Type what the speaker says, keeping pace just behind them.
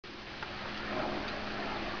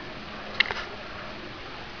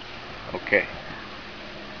Okay.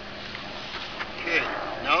 Okay,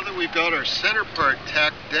 now that we've got our center part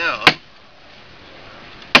tacked down,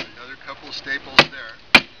 another couple of staples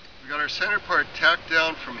there, we've got our center part tacked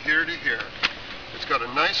down from here to here. It's got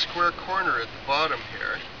a nice square corner at the bottom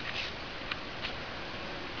here.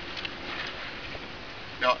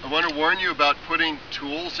 Now, I want to warn you about putting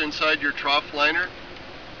tools inside your trough liner.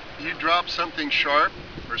 If you drop something sharp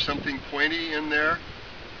or something pointy in there,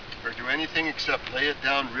 or do anything except lay it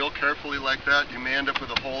down real carefully like that, you may end up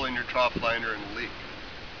with a hole in your trough liner and a leak.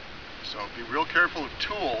 So be real careful of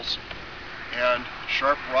tools and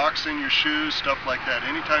sharp rocks in your shoes, stuff like that,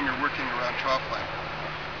 anytime you're working around trough liner.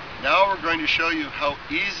 Now we're going to show you how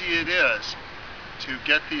easy it is to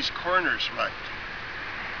get these corners right.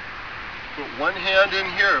 Put one hand in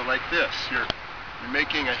here like this. You're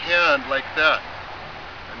making a hand like that.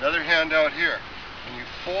 Another hand out here. And you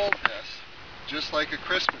fold this just like a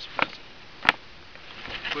Christmas present.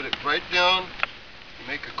 Put it right down,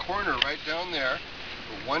 make a corner right down there.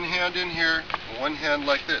 Put one hand in here, and one hand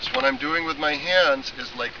like this. What I'm doing with my hands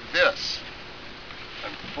is like this.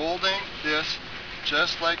 I'm folding this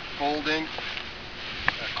just like folding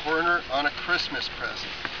a corner on a Christmas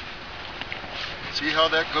present. See how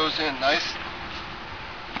that goes in nice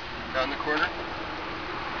down the corner?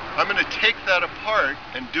 I'm going to take that apart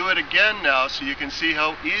and do it again now so you can see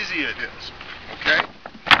how easy it is. Okay?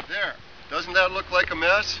 There. Doesn't that look like a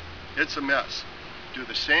mess? It's a mess. Do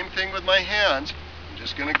the same thing with my hands. I'm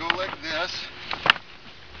just going to go like this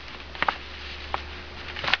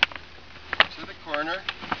to the corner.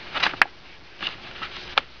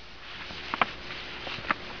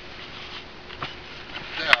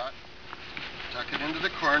 That. Tuck it into the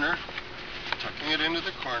corner. Tucking it into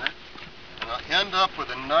the corner. And I'll end up with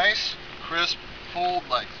a nice, crisp fold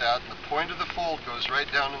like that. And the point of the fold goes right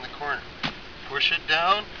down in the corner. Push it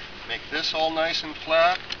down, make this all nice and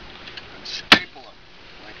flat, and staple them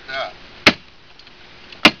like that.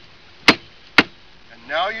 And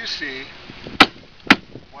now you see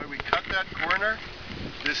why we cut that corner.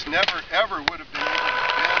 This never ever would have been able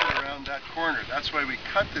to bend around that corner. That's why we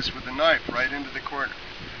cut this with a knife right into the corner.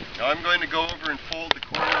 Now I'm going to go over and fold the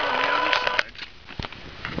corner on the other side.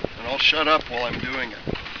 And I'll shut up while I'm doing it.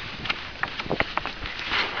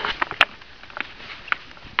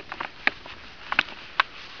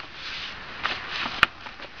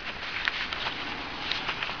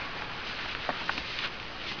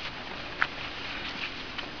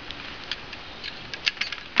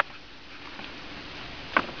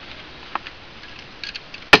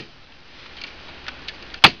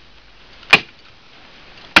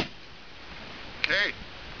 Okay.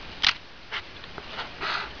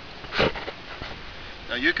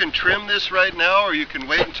 Now you can trim this right now, or you can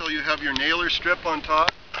wait until you have your nailer strip on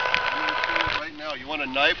top. I'm going to trim it right now. You want a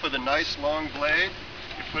knife with a nice long blade.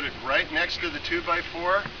 You put it right next to the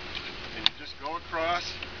 2x4, and you just go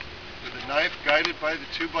across with the knife guided by the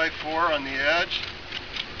 2x4 on the edge.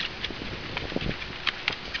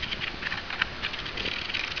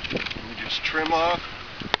 And you just trim off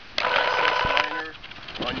the excess liner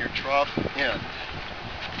on your trough end.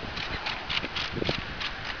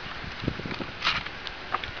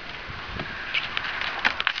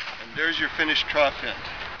 There's your finished trough end.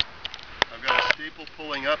 I've got a staple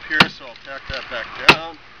pulling up here, so I'll tack that back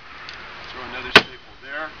down. Throw another staple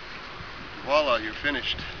there. Voila, you're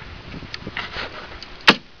finished.